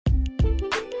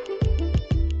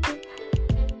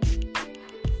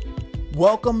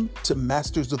Welcome to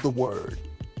Masters of the Word.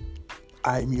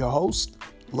 I am your host,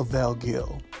 Lavelle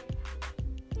Gill.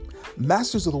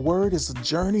 Masters of the Word is a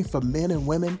journey for men and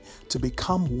women to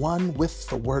become one with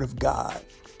the Word of God.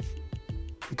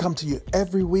 We come to you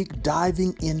every week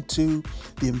diving into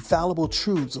the infallible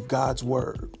truths of God's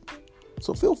Word.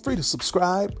 So feel free to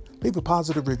subscribe, leave a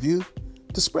positive review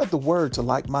to spread the word to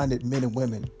like-minded men and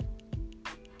women.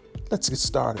 Let's get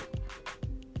started.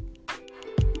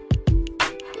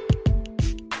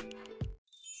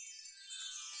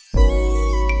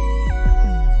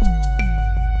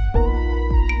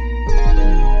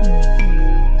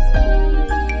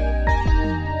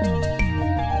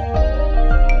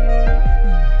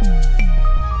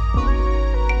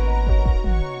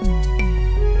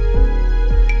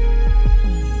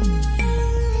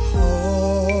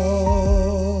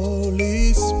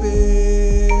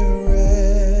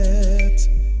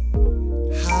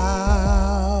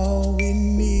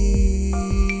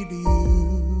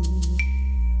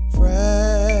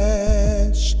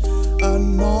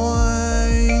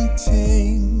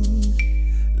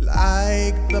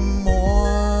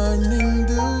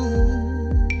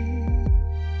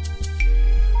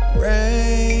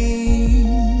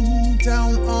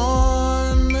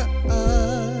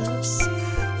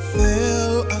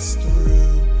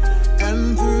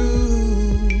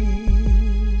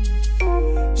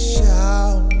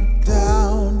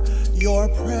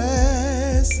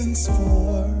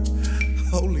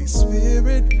 Holy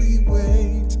Spirit, we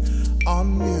wait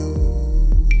on you.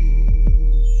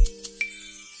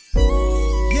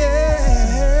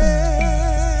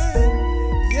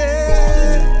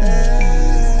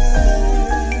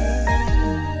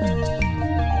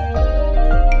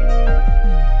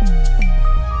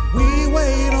 We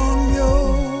wait on you.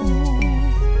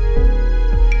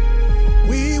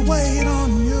 We wait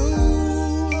on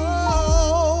you,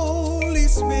 Holy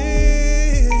Spirit.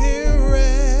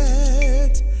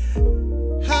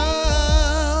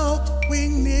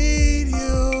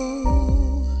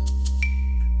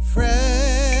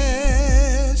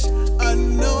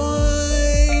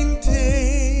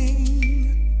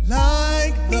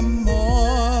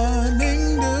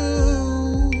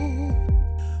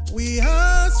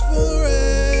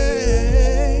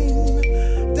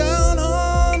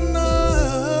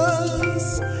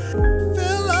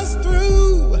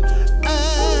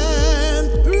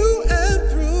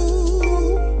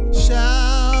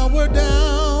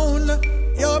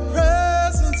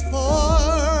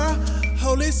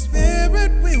 Holy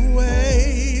Spirit, we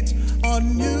wait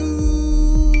on you.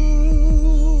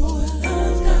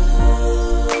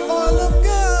 All of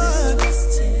God,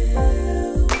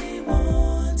 still we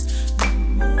want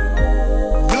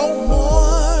no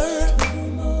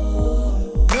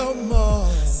more.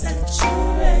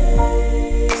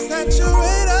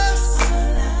 Saturate us.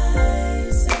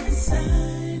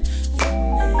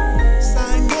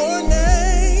 Sign your name.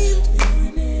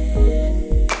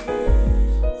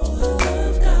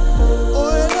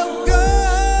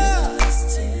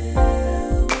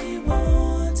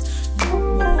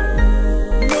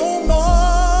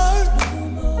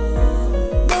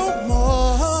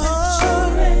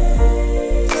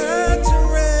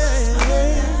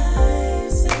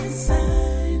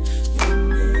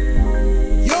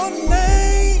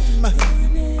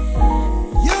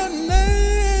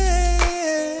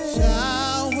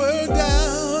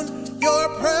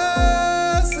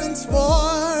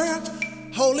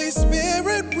 Holy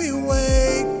Spirit, we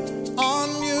wait on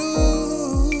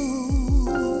you.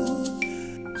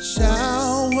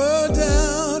 Shower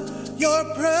down your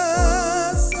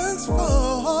presence for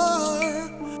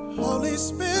Holy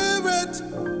Spirit,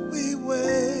 we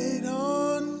wait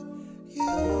on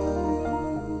you.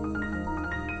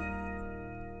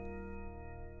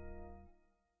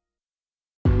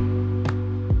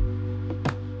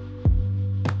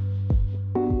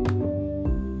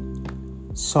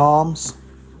 Psalms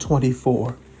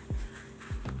 24.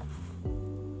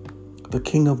 The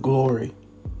King of Glory,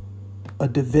 a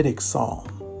Davidic psalm.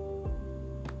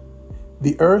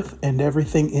 The earth and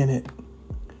everything in it,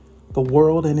 the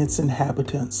world and its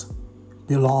inhabitants,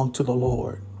 belong to the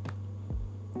Lord.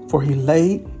 For he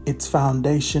laid its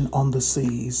foundation on the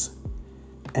seas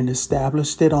and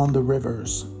established it on the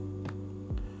rivers.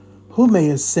 Who may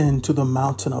ascend to the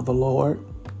mountain of the Lord?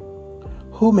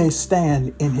 Who may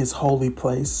stand in his holy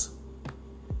place?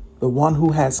 The one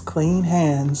who has clean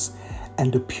hands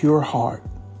and a pure heart,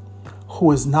 who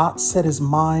has not set his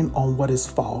mind on what is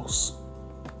false,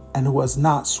 and who has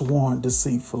not sworn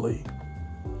deceitfully.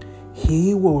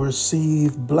 He will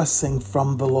receive blessing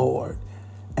from the Lord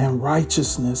and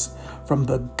righteousness from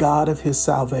the God of his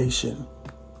salvation.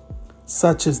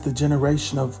 Such is the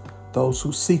generation of those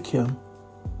who seek him,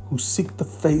 who seek the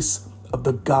face of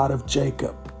the God of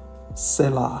Jacob.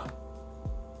 Selah.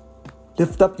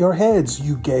 Lift up your heads,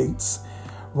 you gates.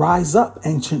 Rise up,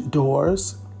 ancient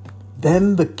doors.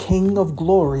 Then the King of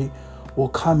glory will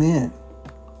come in.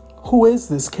 Who is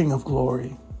this King of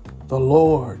glory? The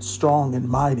Lord, strong and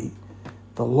mighty,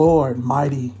 the Lord,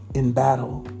 mighty in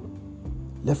battle.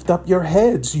 Lift up your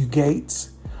heads, you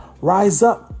gates. Rise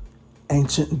up,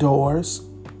 ancient doors.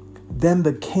 Then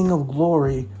the King of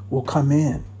glory will come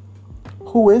in.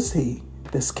 Who is he,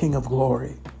 this King of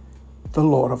glory? The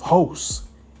Lord of hosts.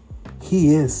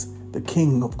 He is the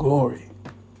King of glory.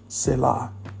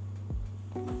 Selah.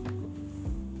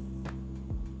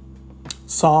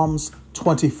 Psalms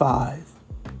 25.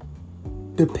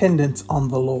 Dependence on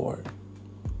the Lord.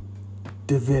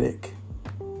 Davidic.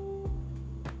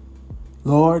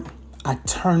 Lord, I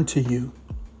turn to you.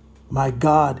 My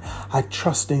God, I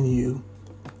trust in you.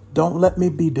 Don't let me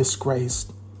be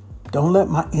disgraced. Don't let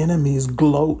my enemies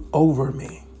gloat over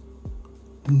me.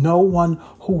 No one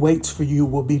who waits for you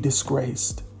will be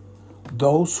disgraced.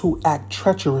 Those who act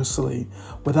treacherously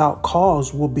without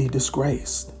cause will be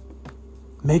disgraced.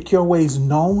 Make your ways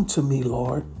known to me,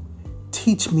 Lord.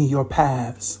 Teach me your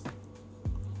paths.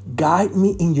 Guide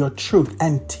me in your truth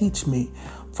and teach me,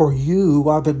 for you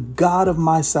are the God of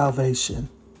my salvation.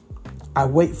 I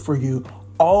wait for you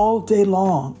all day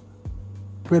long.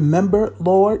 Remember,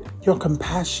 Lord, your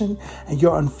compassion and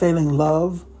your unfailing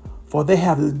love, for they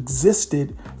have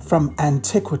existed from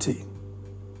antiquity.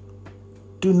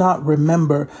 Do not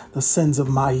remember the sins of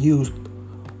my youth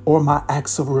or my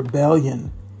acts of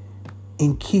rebellion.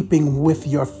 In keeping with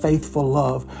your faithful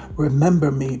love,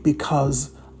 remember me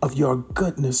because of your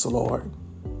goodness, Lord.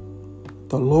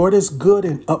 The Lord is good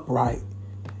and upright.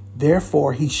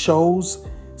 Therefore, he shows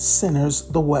sinners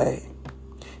the way.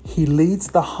 He leads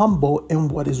the humble in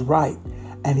what is right,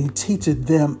 and he teaches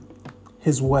them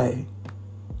his way.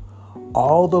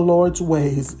 All the Lord's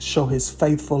ways show his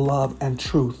faithful love and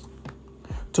truth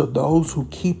to those who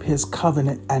keep his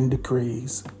covenant and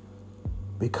decrees.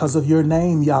 Because of your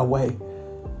name, Yahweh,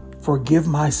 forgive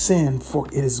my sin, for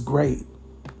it is great.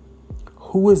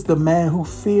 Who is the man who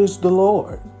fears the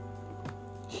Lord?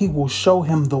 He will show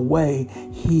him the way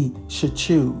he should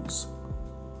choose.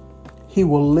 He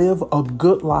will live a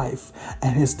good life,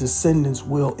 and his descendants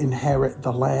will inherit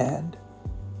the land.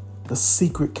 The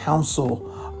secret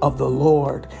counsel of the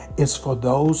Lord is for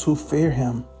those who fear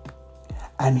him,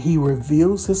 and he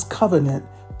reveals his covenant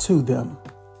to them.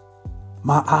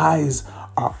 My eyes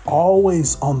are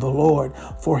always on the Lord,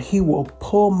 for he will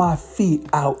pull my feet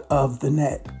out of the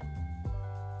net.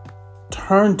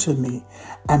 Turn to me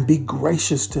and be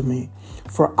gracious to me,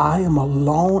 for I am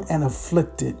alone and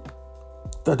afflicted.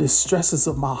 The distresses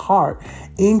of my heart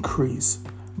increase.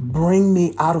 Bring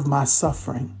me out of my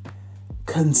suffering.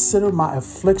 Consider my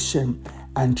affliction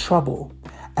and trouble,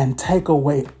 and take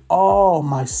away all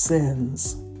my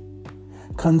sins.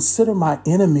 Consider my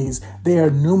enemies, they are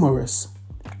numerous,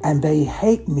 and they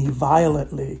hate me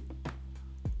violently.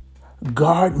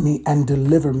 Guard me and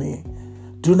deliver me.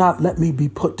 Do not let me be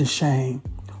put to shame,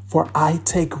 for I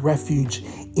take refuge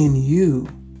in you.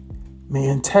 May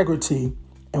integrity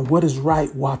and what is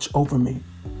right watch over me,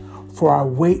 for I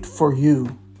wait for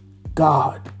you.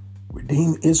 God,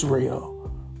 redeem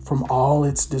Israel from all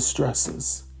its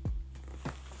distresses.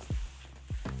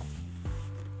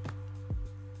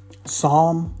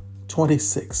 Psalm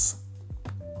 26.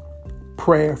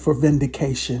 Prayer for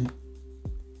vindication.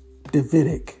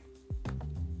 Davidic.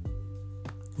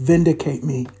 Vindicate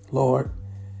me, Lord,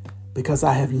 because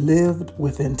I have lived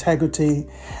with integrity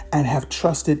and have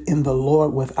trusted in the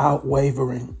Lord without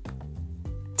wavering.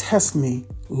 Test me,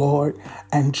 Lord,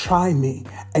 and try me.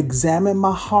 Examine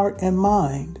my heart and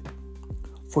mind.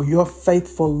 For your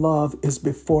faithful love is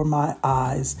before my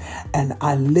eyes, and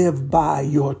I live by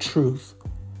your truth.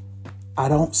 I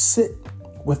don't sit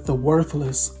with the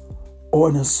worthless or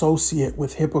an associate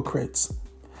with hypocrites.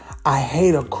 I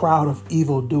hate a crowd of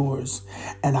evildoers,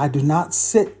 and I do not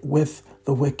sit with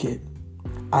the wicked.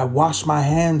 I wash my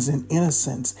hands in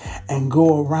innocence and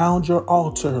go around your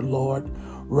altar, Lord,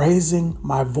 raising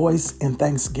my voice in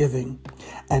thanksgiving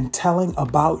and telling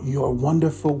about your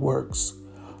wonderful works.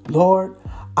 Lord,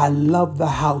 I love the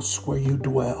house where you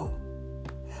dwell,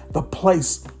 the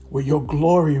place where your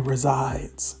glory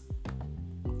resides.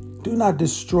 Do not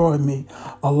destroy me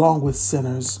along with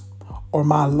sinners, or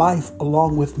my life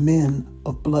along with men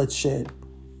of bloodshed,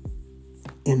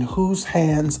 in whose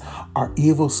hands are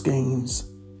evil schemes,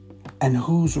 and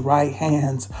whose right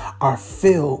hands are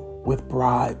filled with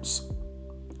bribes.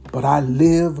 But I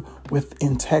live with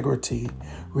integrity.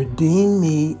 Redeem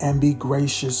me and be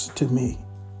gracious to me.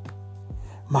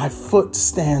 My foot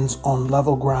stands on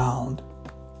level ground,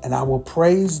 and I will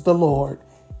praise the Lord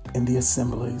in the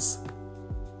assemblies.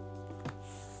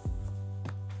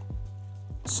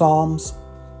 Psalms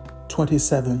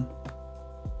 27,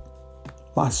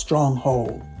 my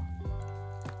stronghold,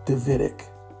 Davidic.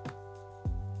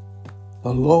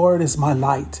 The Lord is my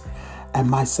light and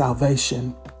my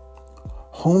salvation.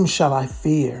 Whom shall I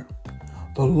fear?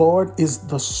 The Lord is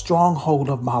the stronghold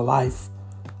of my life.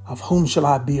 Of whom shall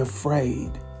I be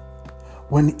afraid?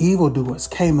 When evildoers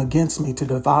came against me to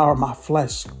devour my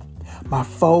flesh, my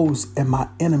foes and my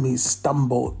enemies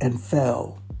stumbled and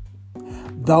fell.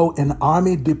 Though an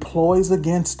army deploys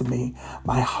against me,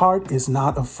 my heart is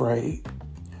not afraid.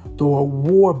 Though a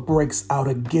war breaks out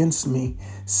against me,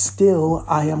 still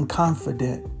I am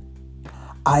confident.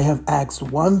 I have asked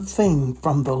one thing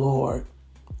from the Lord.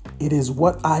 It is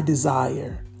what I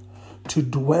desire, to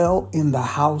dwell in the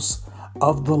house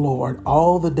of the Lord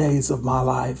all the days of my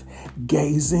life,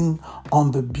 gazing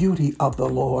on the beauty of the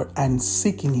Lord and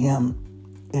seeking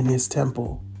him in his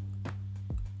temple.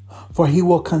 For he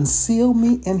will conceal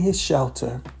me in his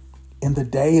shelter in the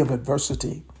day of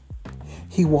adversity.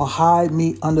 He will hide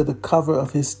me under the cover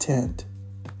of his tent.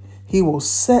 He will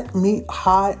set me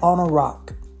high on a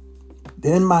rock.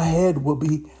 Then my head will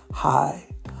be high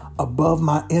above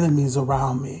my enemies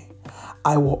around me.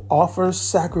 I will offer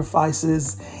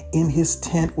sacrifices in his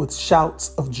tent with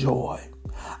shouts of joy.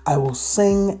 I will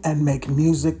sing and make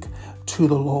music to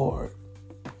the Lord.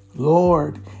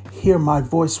 Lord, hear my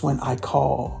voice when I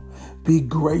call. Be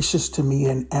gracious to me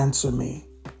and answer me.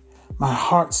 My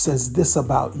heart says this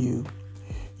about you.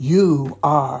 You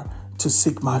are to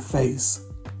seek my face.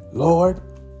 Lord,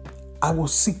 I will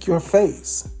seek your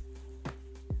face.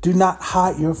 Do not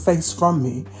hide your face from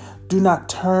me. Do not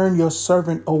turn your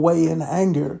servant away in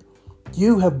anger.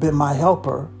 You have been my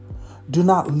helper. Do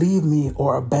not leave me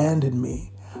or abandon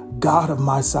me, God of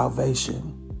my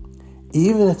salvation.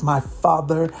 Even if my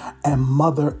father and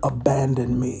mother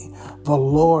abandon me, the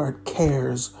Lord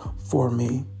cares for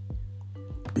me.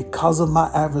 Because of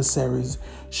my adversaries,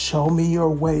 show me your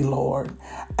way, Lord,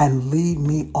 and lead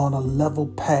me on a level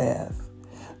path.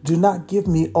 Do not give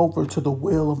me over to the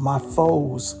will of my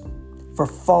foes, for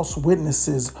false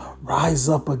witnesses rise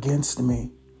up against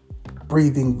me,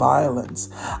 breathing violence.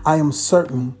 I am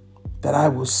certain that I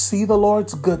will see the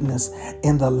Lord's goodness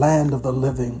in the land of the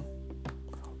living.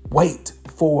 Wait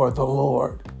for the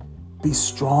Lord. Be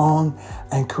strong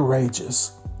and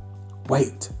courageous.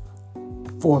 Wait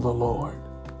for the Lord.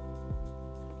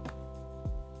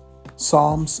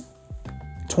 Psalms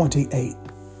 28.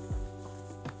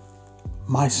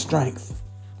 My strength,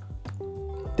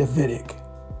 Davidic.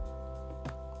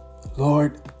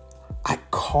 Lord, I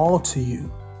call to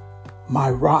you, my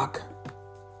rock.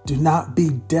 Do not be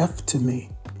deaf to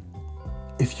me.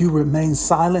 If you remain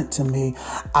silent to me,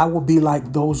 I will be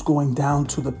like those going down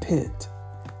to the pit.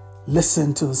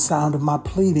 Listen to the sound of my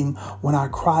pleading when I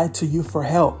cry to you for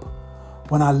help.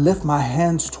 When I lift my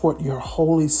hands toward your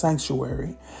holy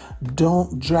sanctuary,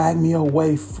 don't drag me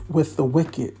away with the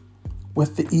wicked,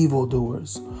 with the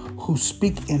evildoers, who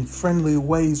speak in friendly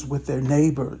ways with their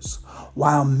neighbors,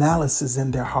 while malice is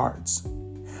in their hearts.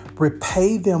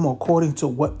 Repay them according to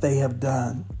what they have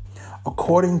done,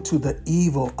 according to the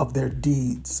evil of their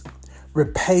deeds.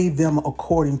 Repay them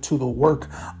according to the work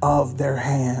of their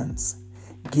hands.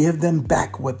 Give them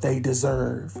back what they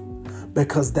deserve,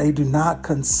 because they do not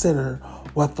consider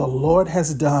what the Lord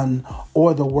has done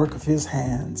or the work of his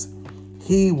hands.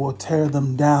 He will tear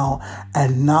them down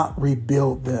and not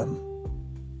rebuild them.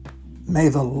 May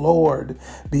the Lord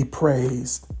be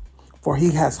praised, for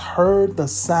he has heard the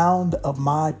sound of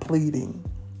my pleading.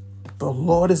 The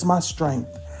Lord is my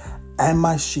strength and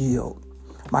my shield.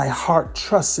 My heart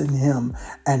trusts in him,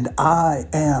 and I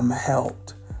am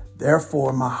helped.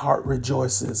 Therefore, my heart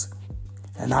rejoices,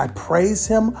 and I praise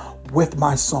him with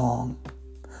my song.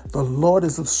 The Lord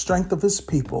is the strength of his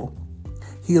people.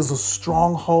 He is a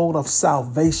stronghold of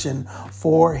salvation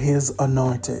for his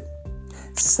anointed.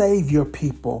 Save your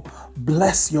people,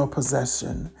 bless your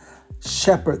possession,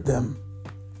 shepherd them,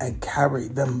 and carry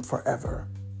them forever.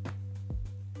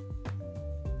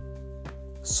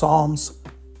 Psalms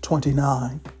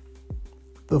 29,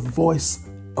 the voice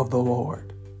of the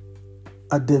Lord,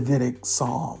 a Davidic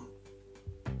psalm.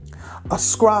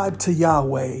 Ascribe to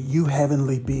Yahweh, you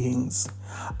heavenly beings.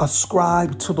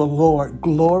 Ascribe to the Lord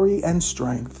glory and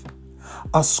strength.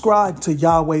 Ascribe to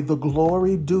Yahweh the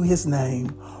glory due his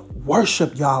name.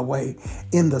 Worship Yahweh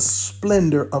in the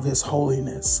splendor of his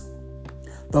holiness.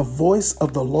 The voice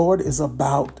of the Lord is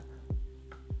above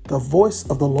the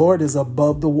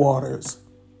waters.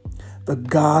 The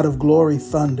God of glory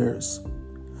thunders.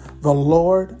 The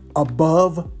Lord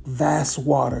above vast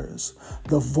waters,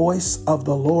 the voice of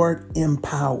the Lord in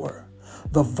power,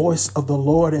 the voice of the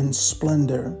Lord in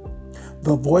splendor.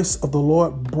 The voice of the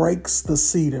Lord breaks the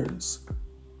cedars.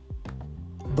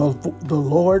 The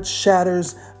Lord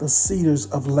shatters the cedars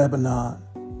of Lebanon.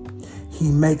 He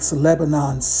makes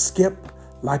Lebanon skip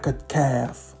like a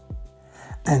calf,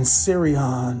 and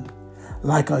Sirion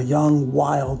like a young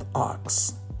wild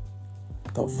ox.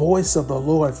 The voice of the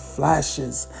Lord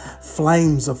flashes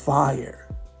flames of fire.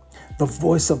 The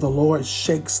voice of the Lord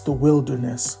shakes the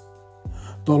wilderness.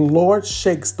 The Lord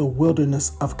shakes the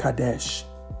wilderness of Kadesh.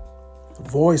 The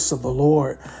voice of the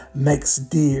Lord makes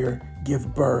deer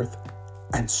give birth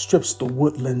and strips the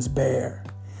woodlands bare.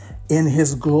 In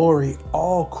his glory,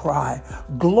 all cry,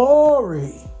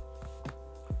 glory!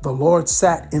 The Lord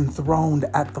sat enthroned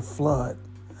at the flood.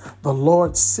 The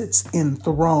Lord sits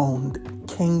enthroned,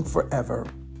 king forever.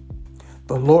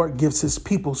 The Lord gives his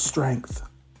people strength.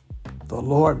 The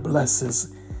Lord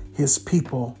blesses his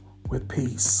people with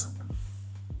peace.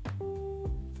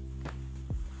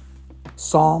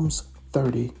 Psalms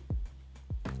 30.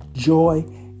 Joy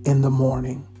in the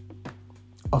morning.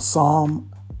 A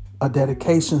psalm, a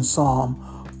dedication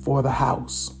psalm for the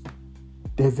house.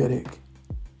 Davidic.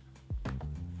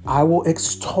 I will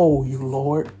extol you,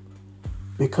 Lord,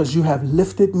 because you have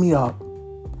lifted me up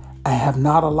and have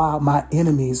not allowed my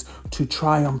enemies to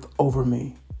triumph over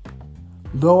me.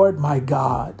 Lord, my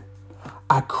God,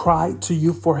 I cried to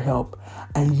you for help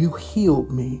and you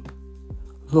healed me.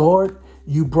 Lord,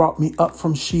 you brought me up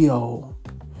from Sheol.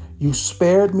 You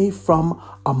spared me from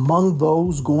among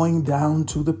those going down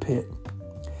to the pit.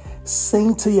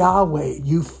 Sing to Yahweh,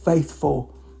 you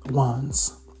faithful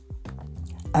ones,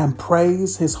 and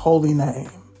praise his holy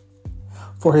name.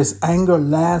 For his anger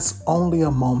lasts only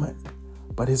a moment,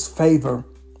 but his favor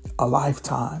a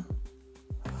lifetime.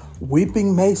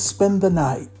 Weeping may spend the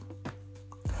night,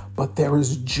 but there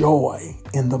is joy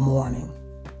in the morning.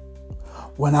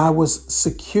 When I was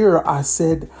secure, I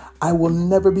said, I will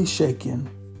never be shaken.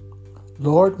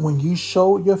 Lord, when you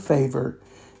showed your favor,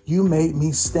 you made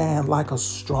me stand like a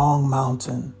strong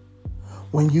mountain.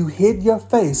 When you hid your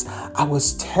face, I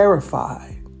was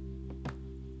terrified.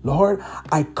 Lord,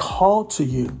 I called to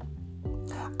you.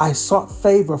 I sought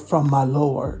favor from my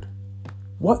Lord.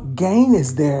 What gain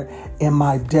is there in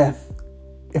my death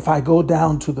if I go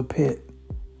down to the pit?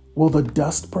 Will the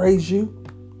dust praise you?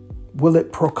 Will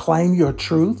it proclaim your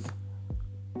truth?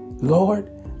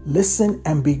 Lord, listen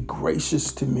and be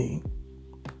gracious to me.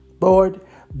 Lord,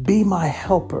 be my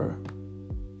helper.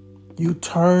 You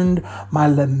turned my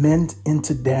lament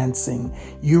into dancing.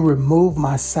 You removed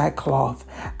my sackcloth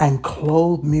and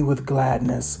clothed me with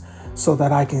gladness so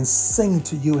that I can sing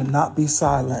to you and not be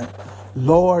silent.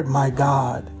 Lord, my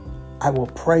God, I will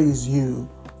praise you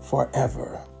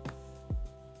forever.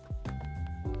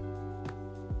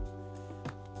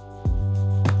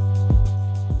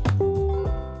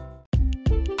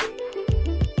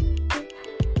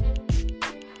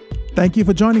 Thank you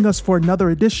for joining us for another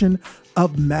edition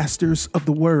of Masters of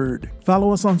the Word.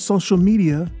 Follow us on social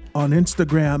media on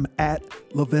Instagram at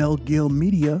Lavelle Gill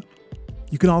Media.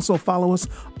 You can also follow us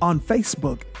on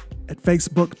Facebook at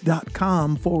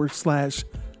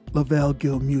facebook.com/Lavelle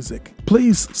Gill Music.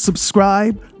 Please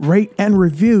subscribe, rate, and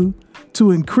review to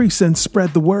increase and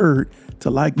spread the word to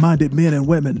like-minded men and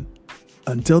women.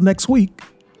 Until next week.